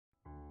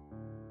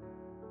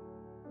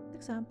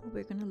example,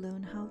 we're going to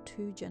learn how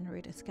to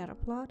generate a scatter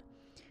plot,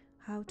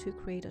 how to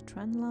create a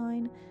trend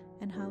line,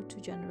 and how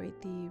to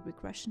generate the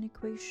regression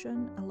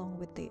equation along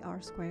with the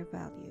R-square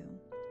value.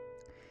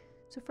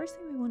 So first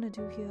thing we want to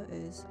do here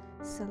is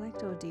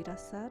select our data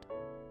set.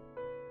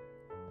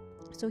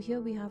 So here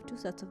we have two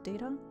sets of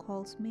data,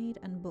 calls made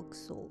and books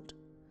sold.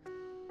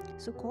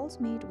 So calls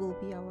made will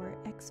be our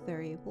X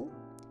variable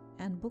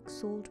and books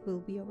sold will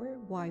be our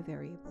Y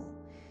variable.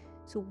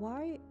 So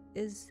Y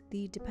is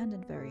the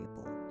dependent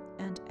variable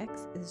and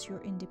X is your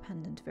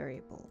independent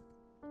variable.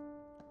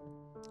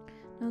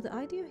 Now the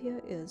idea here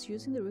is,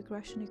 using the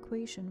regression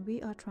equation,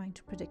 we are trying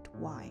to predict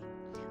Y.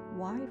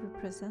 Y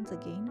represents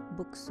again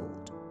books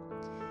sold.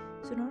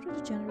 So in order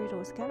to generate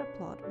our scatter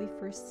plot, we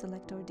first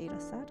select our data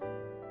set.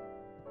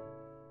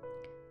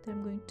 Then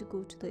I'm going to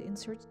go to the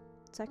insert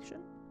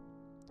section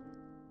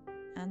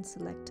and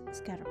select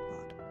scatter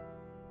plot.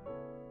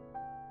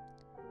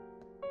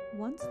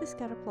 Once the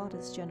scatter plot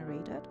is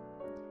generated,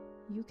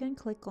 you can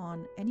click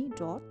on any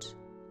dot,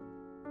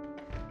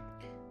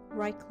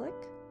 right click,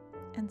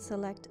 and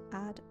select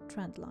Add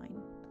Trend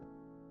Line.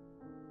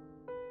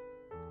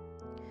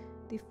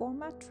 The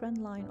Format Trend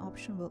Line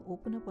option will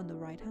open up on the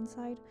right hand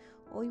side.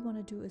 All you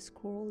want to do is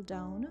scroll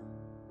down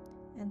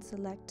and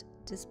select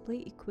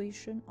Display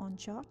Equation on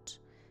Chart,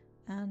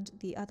 and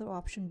the other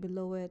option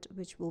below it,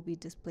 which will be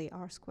Display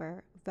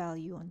R-square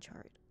value on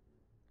chart.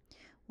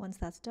 Once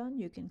that's done,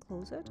 you can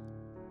close it.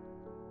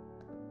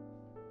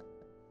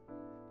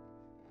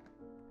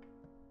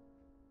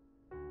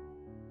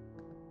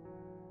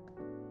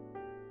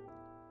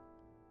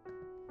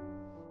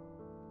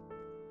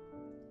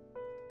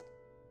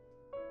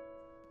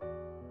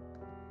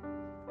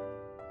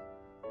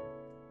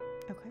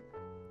 Okay,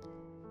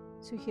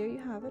 so here you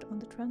have it on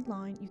the trend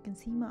line. You can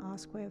see my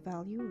R-square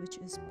value, which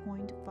is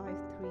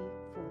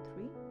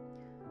 0.5343,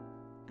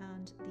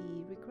 and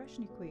the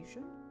regression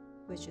equation,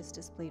 which is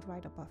displayed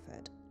right above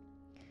it.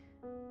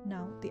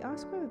 Now, the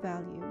R-square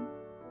value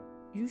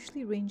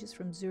usually ranges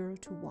from 0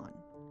 to 1,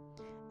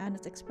 and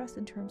it's expressed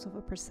in terms of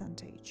a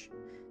percentage.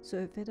 So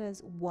if it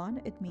is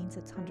 1, it means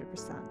it's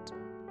 100%.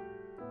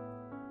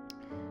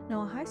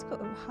 Now, a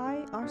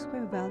high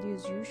R-square value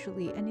is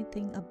usually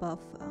anything above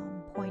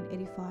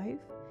 0.85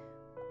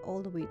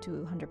 all the way to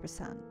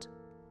 100%.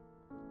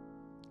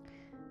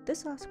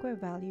 This R-square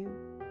value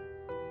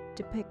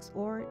depicts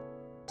or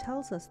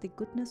tells us the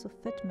goodness of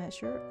fit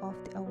measure of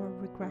our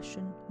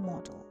regression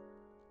model.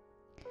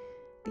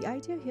 The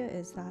idea here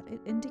is that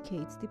it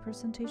indicates the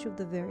percentage of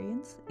the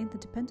variance in the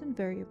dependent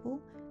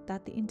variable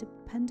that the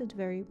independent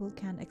variable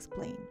can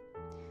explain.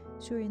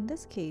 So in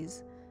this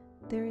case,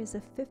 there is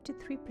a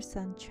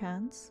 53%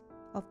 chance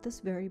of this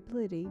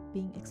variability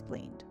being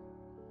explained.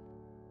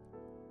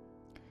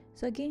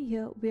 So again,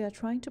 here we are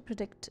trying to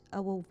predict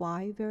our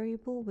Y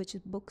variable, which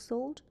is books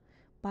sold,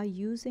 by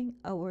using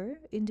our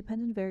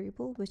independent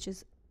variable, which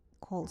is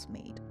calls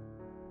made.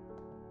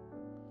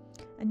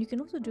 And you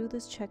can also do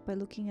this check by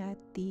looking at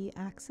the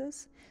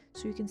axis.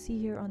 So you can see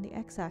here on the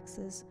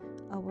x-axis,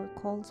 our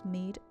calls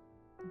made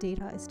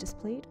data is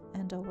displayed,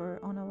 and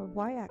on our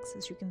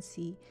y-axis you can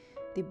see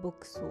the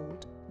books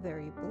sold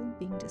variable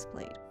being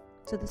displayed.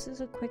 So this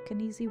is a quick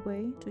and easy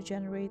way to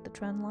generate the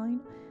trend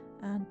line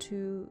and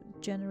to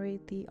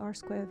generate the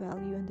R-square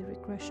value and the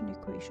regression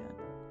equation.